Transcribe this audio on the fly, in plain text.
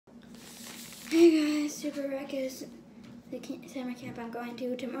Hey guys, Super Ruckus, the summer camp I'm going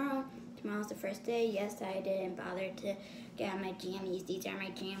to tomorrow. Tomorrow's the first day. Yes, I didn't bother to get my jammies. These are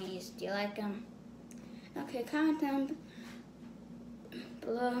my jammies. Do you like them? Okay, comment them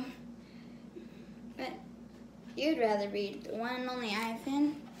below. But you'd rather read the one and only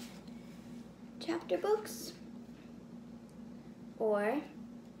Ivan chapter books or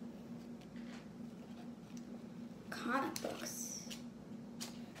comic books?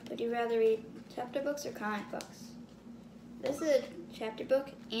 Would you rather read chapter books or comic books? This is a chapter book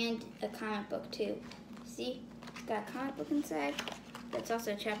and a comic book too. See, it's got a comic book inside, but it's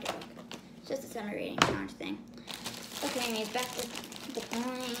also a chapter book. It's just a summer reading challenge thing. Okay, anyways, back to the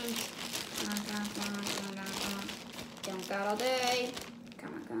point. Don't got all day.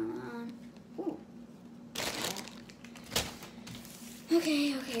 Come on. Ooh.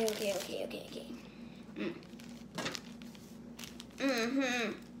 Okay.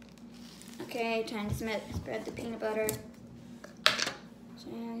 Okay, time to spread the peanut butter. So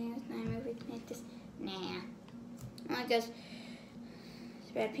maybe make this. Nah. I guess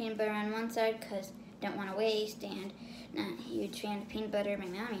spread peanut butter on one side because I don't want to waste, and not a huge fan of peanut butter. My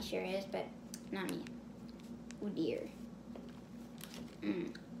mommy sure is, but not me. Oh dear.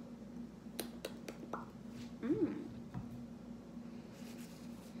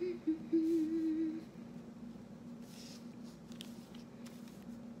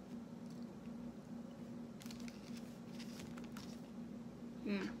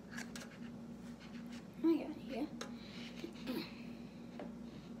 I got it here.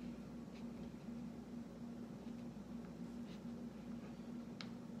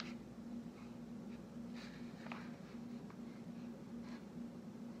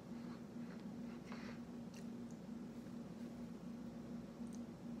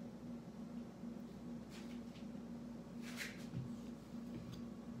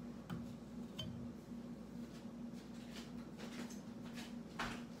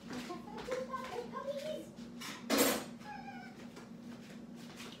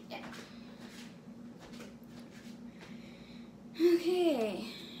 Okay,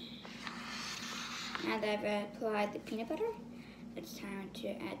 now that I've applied the peanut butter, it's time to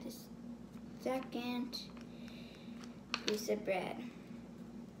add the second piece of bread.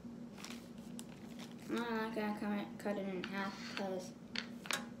 I'm not gonna cut it in half because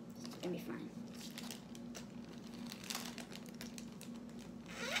it's gonna be fine.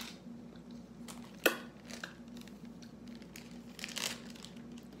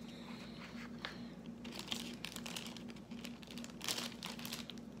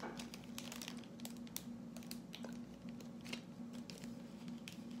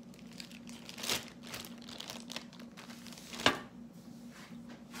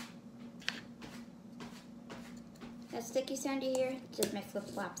 That sticky sound you hear, just my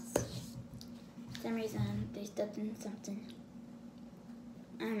flip-flops. For some reason, they stepped in something.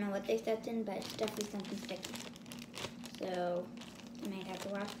 I don't know what they stepped in, but it's definitely something sticky. So, I might have to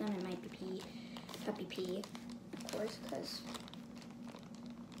wash them. It might be puppy pee, of course, because,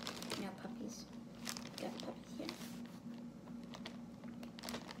 you know, puppies. Got puppies here.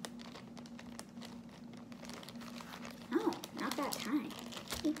 Oh, not that time.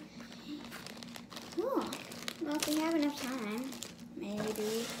 Oh. Well, if we have enough time,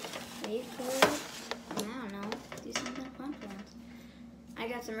 maybe we could, I don't know, do something fun for us. I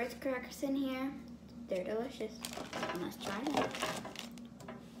got some Ritz crackers in here. They're delicious. Let's try them.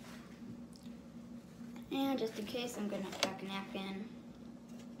 And just in case, I'm going to pack a napkin.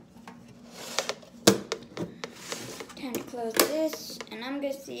 Time to close this, and I'm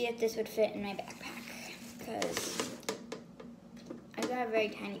going to see if this would fit in my backpack, because I got a very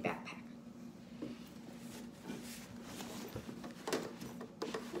tiny backpack.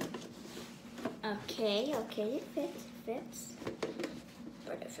 Okay, it fits.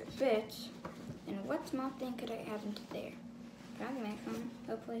 But if it fits, then what small thing could I add into there? Probably my phone,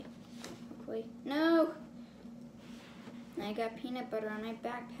 hopefully. No! I got peanut butter on my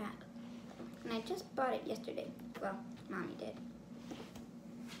backpack. And I just bought it yesterday. Well, Mommy did.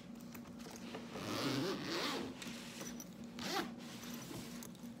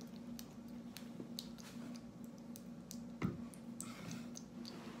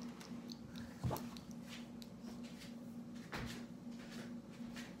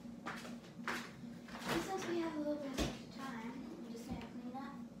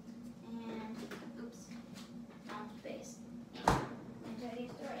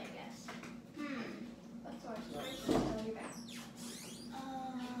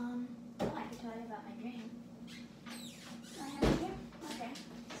 I could tell you about my dream.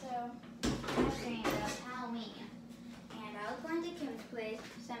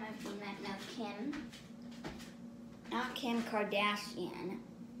 some of you might know Kim. Not Kim Kardashian.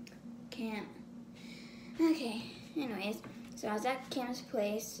 Kim. Okay, anyways. So I was at Kim's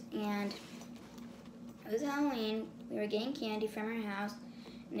place, and it was Halloween. We were getting candy from her house,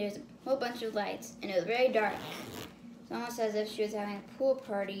 and there's a whole bunch of lights, and it was very dark. It's almost as if she was having a pool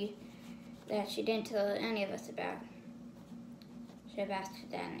party that she didn't tell any of us about. Should have asked for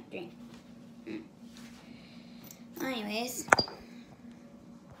that in a dream. Anyways.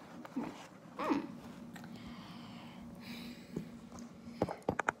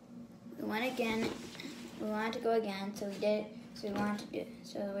 We went again. We wanted to go again, so we did. So we wanted to do it.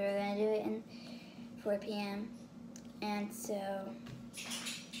 So we were gonna do it in 4 p.m. And so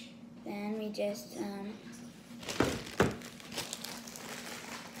then we just slept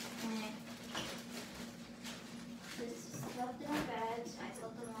in our beds. I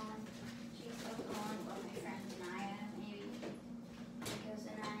slept alone. She slept alone. Well, my friend Anaya, maybe. Because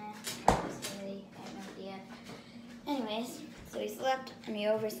Anaya, Haley, I have no idea. Anyways, so we slept and we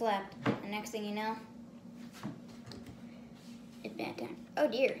overslept. And next thing you know, it's bad time. Oh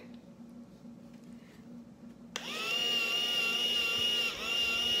dear.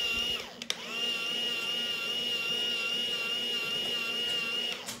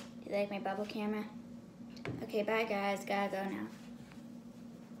 You like my bubble camera? Okay, bye guys. Gotta go now.